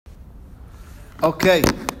Okay,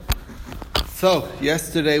 so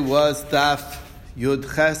yesterday was Daf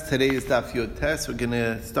Yud Ches, today is Daf Yud Tes. We're going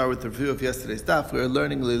to start with the review of yesterday's Daf. We're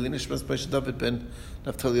learning Leili Nishmas Moshe David ben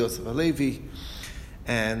Naftali Yosef Halevi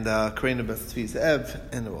and Karina Bas Tzvi Ze'ev,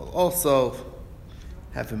 and we'll also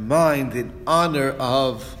have in mind in honor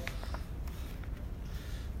of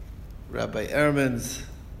Rabbi Ehrman's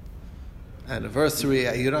anniversary.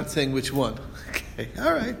 You're not saying which one. Okay,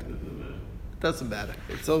 all right. Doesn't matter.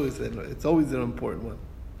 It's always an important one.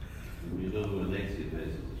 You know the one next to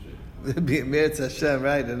It'd be Meretz Hashem,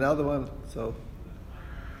 right? Another one. So,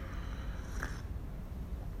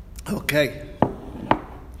 okay.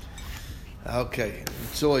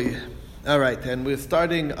 Enjoy. All right, and we're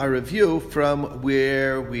starting our review from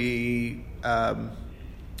where we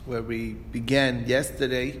began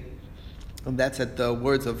yesterday, and that's at the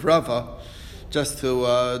words of Rava. Just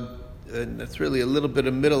to. And it's really a little bit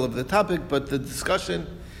in the middle of the topic, but the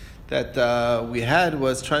discussion that we had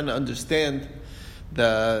was trying to understand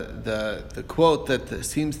the quote that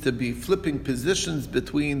seems to be flipping positions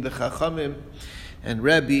between the Chachamim and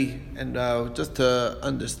Rebbe, and just to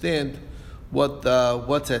understand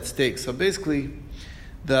what's at stake. So basically,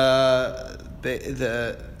 we have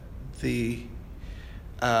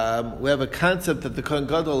a concept that the Kohen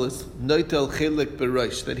Gadol is noitel chelik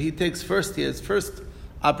b'rosh, that he has first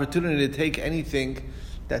opportunity to take anything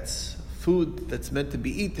that's food that's meant to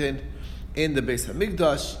be eaten in the Beis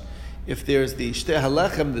Hamikdash. If there's the shtei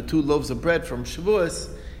halechem, the 2 loaves of bread from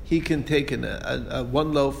Shavuos, he can take a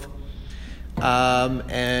 1 loaf. When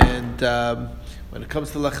it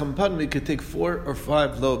comes to lachem panim, he could take 4 or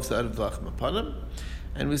 5 loaves out of the lachem panim.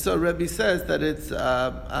 And we saw Rebbe says that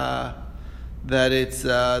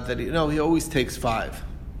he always takes 5.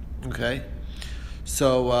 Okay.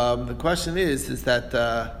 So the question is that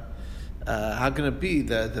how can it be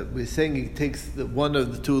that we're saying he takes one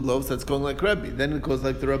of the 2 loaves that's going like Rebbe? Then it goes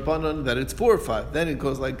like the Rabbanon that it's 4 or 5. Then it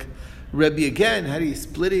goes like Rebbe again. How do you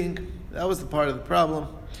splitting? That was the part of the problem.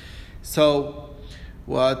 So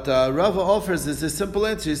what Rava offers is a simple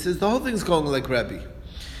answer. He says the whole thing's going like Rebbe,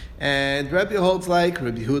 and Rebbe holds like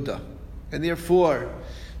Rebbe Yehuda, and therefore,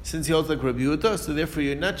 since he holds like Rebbe Yehuda, so therefore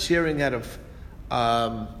you're not sharing out of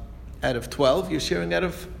 12, you're sharing out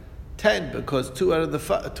of 10, because 2 out of the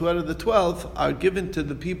 12 are given to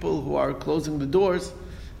the people who are closing the doors.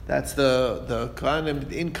 That's the Kohanim,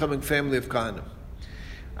 the incoming family of Kohanim.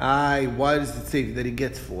 Why does it say that he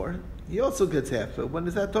gets 4? He also gets half. But when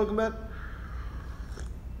is that talking about?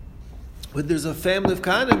 When there's a family of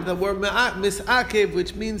Kohanim that were misakev,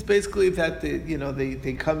 which means basically that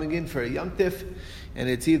they coming in for a Yom Tif, and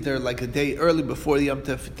it's either like a day early before the Yom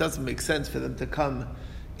Tif. It doesn't make sense for them to come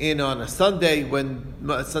in on a Sunday when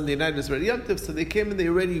Sunday night is already Yom Tov, so they came and they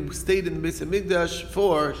already stayed in the Beis Hamikdash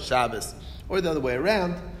for Shabbos, or the other way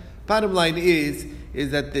around. Bottom line is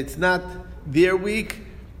that it's not their week,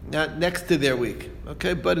 not next to their week,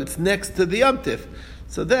 okay, but it's next to the Yom Tov.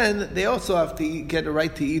 So then they also have to get a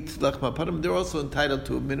right to eat lechem panim. They're also entitled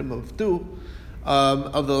to a minimum of 2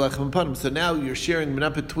 of the lechem panim. So now you're sharing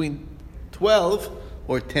not between 12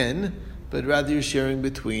 or 10, but rather you're sharing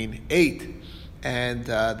between 8. And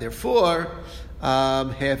therefore,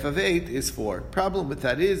 half of 8 is 4. Problem with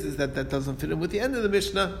that is that doesn't fit in with the end of the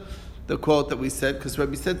Mishnah, the quote that we said, because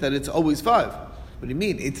Rebbe said that it's always 5. What do you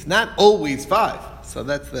mean? It's not always 5. So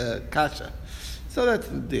that's the kasha. So that's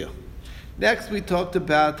the deal. Next we talked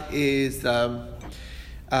about is the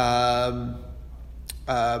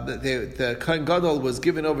Kohen Gadol was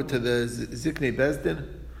given over to the Ziknei Bezdin.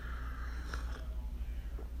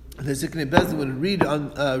 The Ziknei Bezdin would read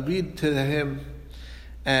to him,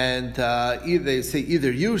 and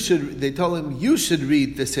they told him you should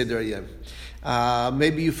read the Seder Yom.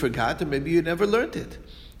 Maybe you forgot, or maybe you never learned it.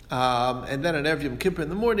 And then on Erev Yom Kippur in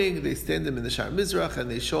the morning, they stand him in the Shar Mizrach,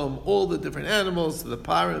 and they show him all the different animals, the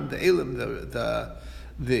parim, the elim, the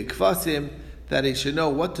kvasim, that he should know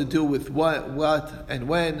what to do with what, and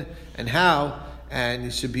when, and how, and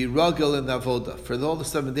he should be ragel in the avoda. For all the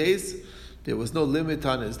 7 days, there was no limit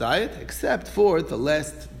on his diet, except for the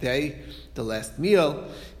last day, the last meal.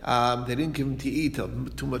 They didn't give him to eat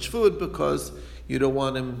too much food because you don't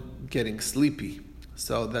want him getting sleepy.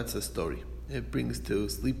 So that's a story. It brings to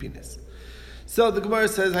sleepiness. So the Gemara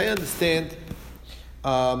says, I understand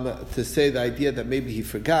to say the idea that maybe he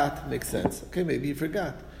forgot makes sense. Okay, maybe he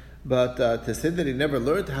forgot. But to say that he never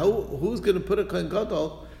learned, who's going to put a Kohen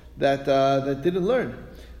Gadol that didn't learn?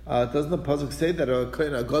 Doesn't the pasuk say that a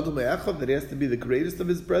Kohen Gadol me'achav, that he has to be the greatest of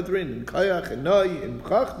his brethren in Kayach and Noi, in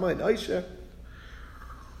Chachma, in Aisha?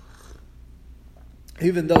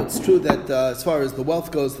 Even though it's true that as far as the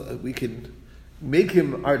wealth goes, we can make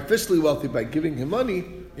him artificially wealthy by giving him money,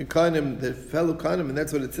 your Kohanim, the fellow Kohanim, and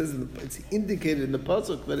that's what it says. It's indicated in the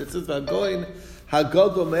pasuk, but it says Vagoin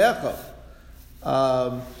Hagadol Me'echav,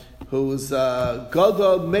 who's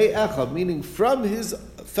Gadol Me'echav, meaning from his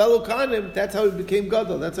fellow Kohanim. That's how he became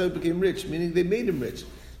Gadol. That's how he became rich, meaning they made him rich.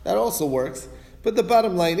 That also works. But the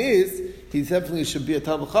bottom line is, he definitely should be a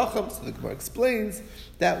Talmid Chacham. So the Gemara explains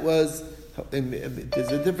that was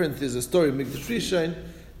there's a difference. There's a story of Mikdash Rishon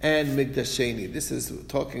and Mikdash Sheni. This is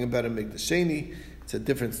talking about a Mikdash Sheni. It's a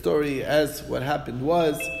different story. As what happened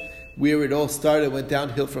was, where it all started, went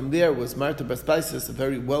downhill from there, was Martha Bas Paisus, a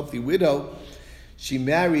very wealthy widow. She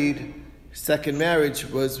married, second marriage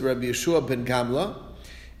was Rabbi Yeshua ben Gamla,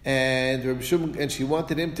 and she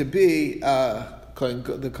wanted him to be the Kohen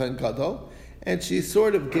Gadol, and she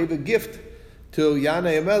sort of gave a gift to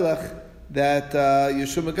Yanai HaMelech that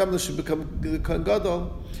Yeshua ben Gamla should become the Kohen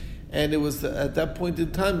Gadol. And it was at that point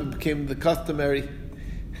in time it became the customary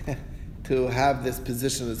to have this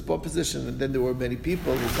position, this poor position, and then there were many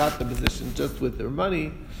people who got the position just with their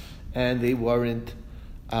money, and they weren't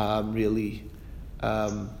really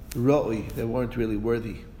ro'i, they weren't really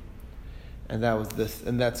worthy, and that was this,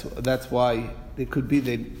 and that's why they could be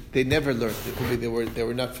they never learned. It could be they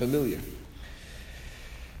were not familiar.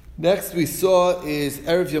 Next we saw is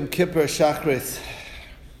Erev Yom Kippur Shachris.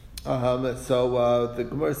 So the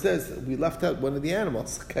Gemara says we left out one of the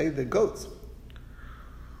animals, okay, the goats.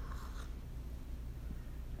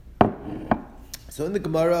 So in the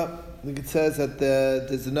Gemara, I think it says that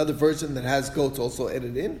there's another version that has goats also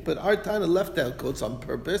added in, but our Tana left out goats on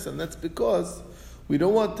purpose, and that's because we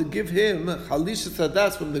don't want to give him Halisha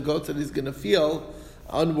Sadas from the goats that he's going to feel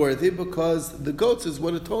unworthy, because the goats is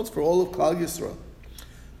what atones for all of Klal Yisrael.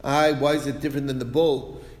 Why is it different than the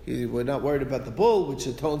bull? We're not worried about the bull, which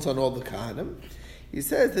atones on all the Kohanim. He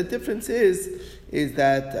says the difference is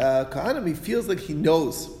that Kohanim, he feels like he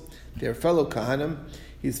knows their fellow Kohanim.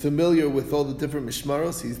 He's familiar with all the different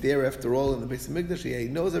mishmaros. He's there after all in the Beis Hamikdash. He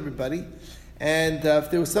knows everybody. And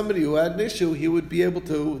if there was somebody who had an issue, he would be able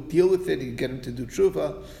to deal with it. He'd get him to do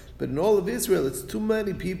tshuva. But in all of Israel, it's too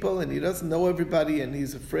many people, and he doesn't know everybody, and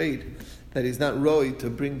he's afraid that he's not roi to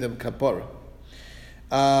bring them kapara.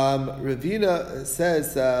 Ravina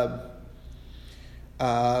says that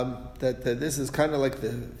this is kind of like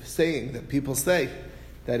the saying that people say,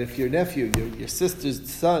 that if your nephew, your sister's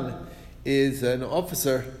son, is an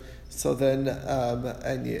officer, so then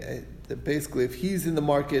basically if he's in the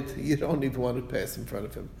market, you don't even want to pass in front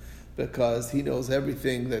of him, because he knows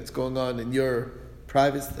everything that's going on in your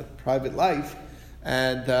private life,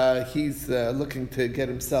 and he's looking to get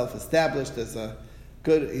himself established as a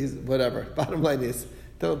good, whatever. Bottom line is,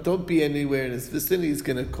 don't be anywhere in his vicinity. He's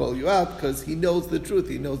going to call you out because he knows the truth.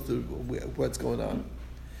 He knows what's going on.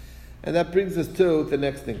 And that brings us to the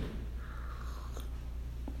next thing,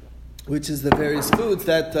 which is the various foods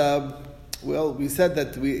that, we said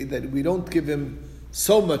that we don't give him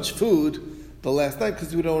so much food the last night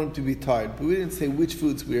because we don't want him to be tired. But we didn't say which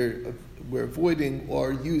foods we're avoiding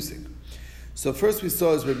or using. So first we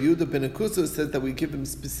saw is Rabbi Yehuda ben Akusa said that we give him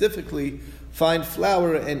specifically fine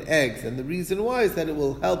flour and eggs. And the reason why is that it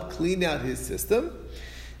will help clean out his system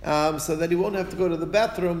so that he won't have to go to the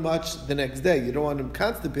bathroom much the next day. You don't want him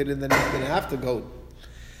constipated and then he's going to have to go.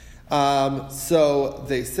 So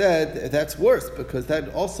they said that's worse because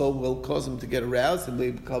that also will cause him to get aroused and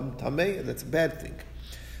may become tamei, and that's a bad thing.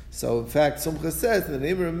 So in fact, Sumcha says in the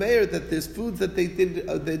name of Meir that there's foods that they did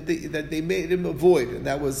that they made him avoid, and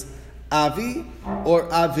that was avi or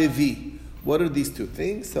avivi. What are these two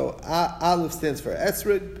things? So Aleph stands for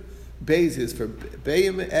esrog, Beis is for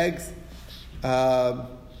bayim, eggs,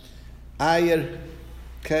 ayer,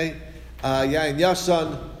 okay, yain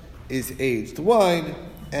yashan is aged wine,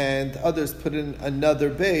 and others put in another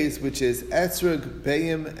Beis, which is esrog,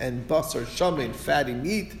 bayim, and basar shamin, fatty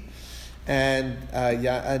meat, and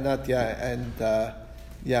not yain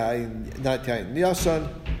yashan.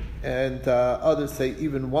 And others say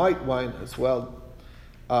even white wine as well,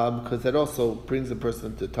 because that also brings a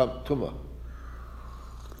person to tumah.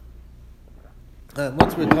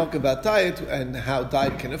 Once we're talking about diet and how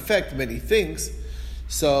diet can affect many things,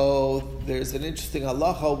 so there's an interesting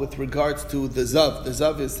halacha with regards to the zav. The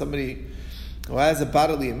zav is somebody who has a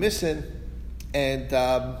bodily emission, and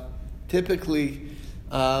typically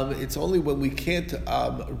it's only when we can't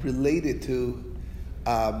relate it to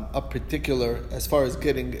a particular, as far as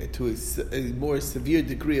getting to a more severe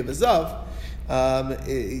degree of a zav,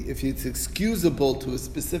 if it's excusable to a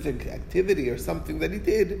specific activity or something that he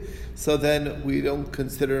did, so then we don't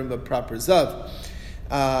consider him a proper zav,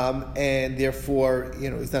 and therefore,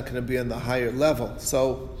 he's not going to be on the higher level.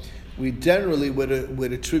 So we generally would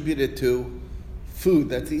attribute it to food.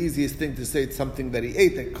 That's the easiest thing to say. It's something that he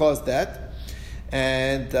ate that caused that.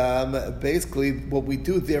 And basically what we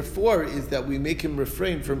do, therefore, is that we make him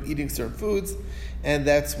refrain from eating certain foods. And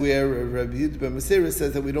that's where Rabbi Yehuda ben Meseira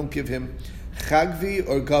says that we don't give him chagvi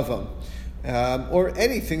or gavam, or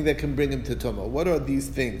anything that can bring him to Tumah. What are these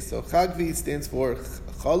things? So chagvi stands for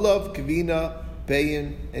chalav, kavina,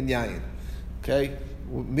 bayin, and yayin. Okay?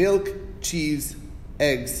 Milk, cheese,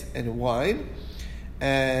 eggs, and wine.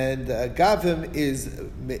 And gavim is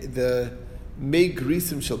the mei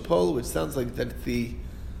grisim shalpol, which sounds like that the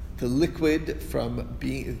liquid from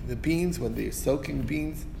the beans when they're soaking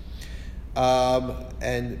beans.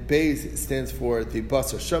 And Beis stands for the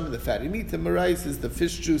basar sham, the fatty meat, and marais is the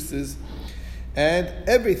fish juices, and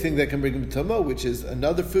everything that can bring him to Tumah, which is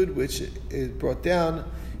another food which is brought down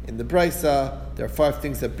in the Brisa. There are 5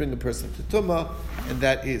 things that bring a person to Tumah, and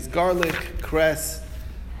that is garlic, cress,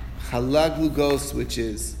 halaglugos, which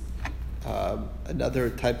is another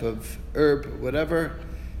type of herb, whatever,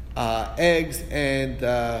 eggs, and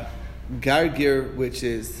gargir, which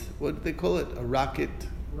is, what do they call it? A rocket?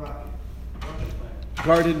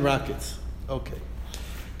 Garden rockets. Okay.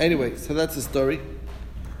 Anyway, so that's the story.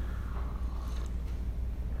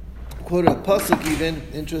 Quote a pasuk, even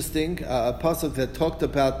interesting, a pasuk that talked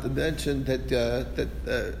about, mentioned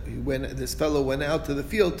that when this fellow went out to the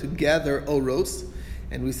field to gather oros,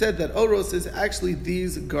 and we said that oros is actually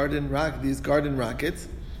these garden rockets,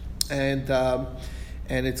 and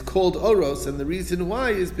it's called oros, and the reason why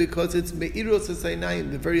is because it's meiros hasainayim,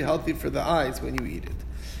 they're very healthy for the eyes when you eat it.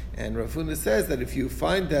 And Rav Huna says that if you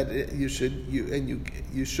find that you should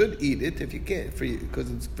eat it if you can't,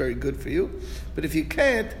 because it's very good for you. But if you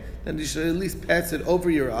can't, then you should at least pass it over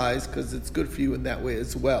your eyes because it's good for you in that way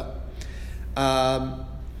as well. Rav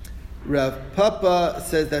Papa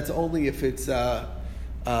says that's only if it's a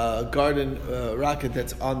garden rocket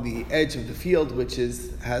that's on the edge of the field, which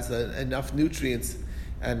has enough nutrients,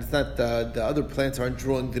 and it's not the other plants aren't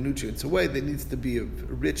drawing the nutrients away. There needs to be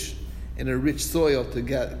in a rich soil to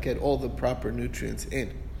get all the proper nutrients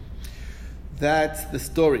in. That's the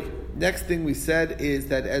story. Next thing we said is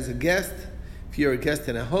that as a guest, if you're a guest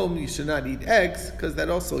in a home, you should not eat eggs because that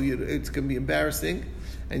also it's going to be embarrassing,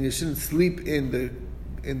 and you shouldn't sleep in the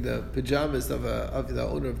pajamas of the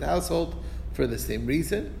owner of the household for the same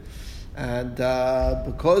reason. And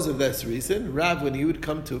because of this reason, Rav, when he would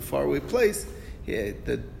come to a faraway place,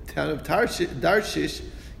 the town of Tarshish,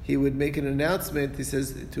 he would make an announcement. He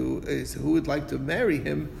says who would like to marry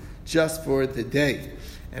him just for the day.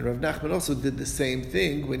 And Rav Nachman also did the same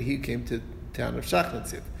thing when he came to the town of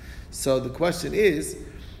Shachnatziv. So the question is,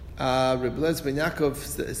 Reb Eliezer ben Yaakov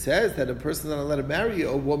says that a person is not allowed to marry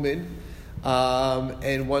a woman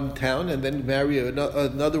in one town and then marry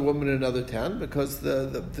another woman in another town, because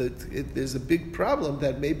there's a big problem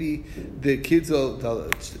that maybe the kids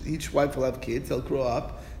each wife will have kids, they'll grow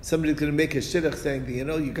up. Somebody's going to make a shidduch saying,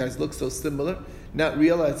 you guys look so similar, not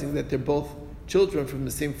realizing that they're both children from the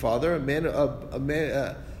same father.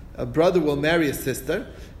 A brother will marry a sister,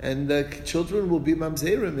 and the children will be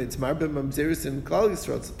mamzerim. It's marbe mamzeris in Klal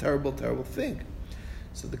Yisrael. It's a terrible, terrible thing.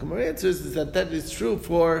 So the Gemara answers is that is true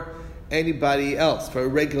for anybody else, for a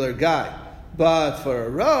regular guy. But for a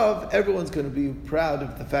Rav, everyone's going to be proud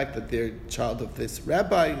of the fact that they're a child of this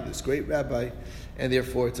rabbi, this great rabbi, and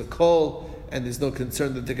therefore it's a kol, and there's no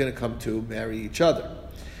concern that they're going to come to marry each other.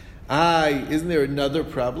 Isn't there another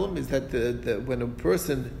problem? Is that when a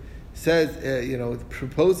person says,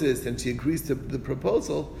 proposes, and she agrees to the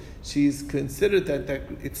proposal, she's considered that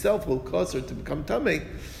itself will cause her to become tamei,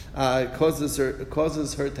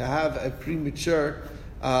 causes her to have a premature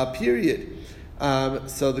period.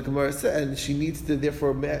 So the Gemara said, and she needs to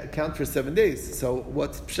therefore count for 7 days. So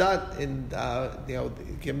what's pshat in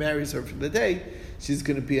he marries her for the day? She's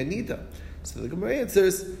going to be a nida. So the Gemara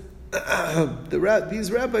answers,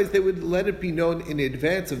 these rabbis, they would let it be known in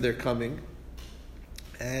advance of their coming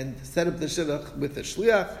and set up the shidduch with the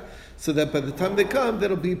shliach so that by the time they come,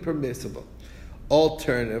 that'll be permissible.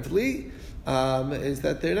 Alternatively, is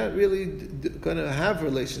that they're not really going to have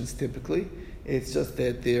relations typically. It's just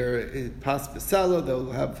that they're pas b'sala,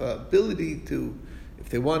 they'll have ability to, if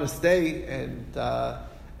they want to stay, and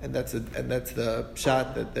that's the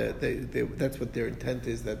shot that that's what their intent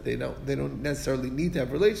is, that they don't necessarily need to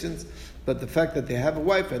have relations, but the fact that they have a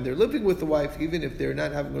wife and they're living with the wife, even if they're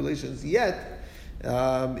not having relations yet,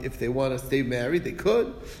 if they want to stay married, they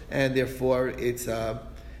could, and therefore it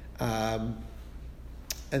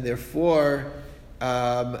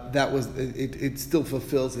still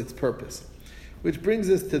fulfills its purpose. Which brings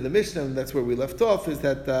us to the Mishnah, and that's where we left off, is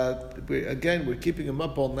that we're keeping them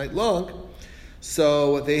up all night long.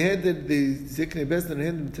 So they handed the Ziknei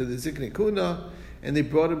Bezdin to the Ziknei Kuna, and they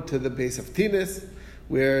brought him to the base of Tinis,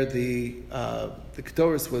 where the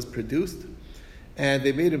Ketores was produced, and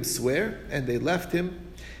they made him swear, and they left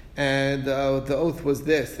him, and the oath was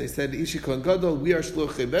this. They said, Ishi Kohen Gadol, we are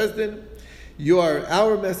Shluchei Bezdin, you are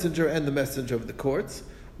our messenger and the messenger of the courts.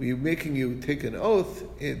 We are making you take an oath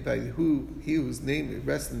by he whose name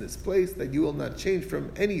rests in this place, that you will not change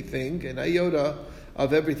from anything, an iota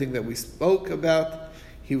of everything that we spoke about.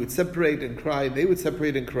 He would separate and cry, they would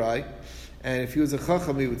separate and cry, and if he was a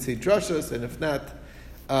chacham, he would say drashas, and if not,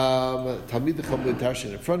 Talmid Chacham would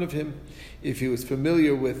darshan in front of him. If he was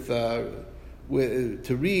familiar with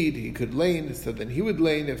to read, he could lane, so then he would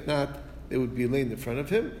lane. If not, they would be lane in front of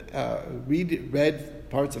him. Read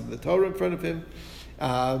parts of the Torah in front of him.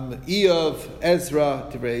 Eov, Ezra,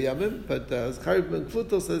 Divrei Yamim. But Zachariah ben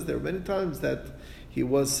Pluto says there were many times that he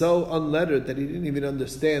was so unlettered that he didn't even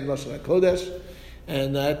understand Lashon HaKodesh,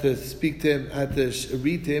 and I had to speak to him, I had to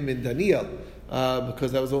read to him in Daniel,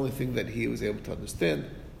 because that was the only thing that he was able to understand.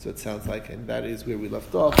 So it sounds like, and that is where we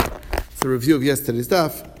left off. It's a review of yesterday's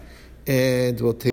daf, and we'll take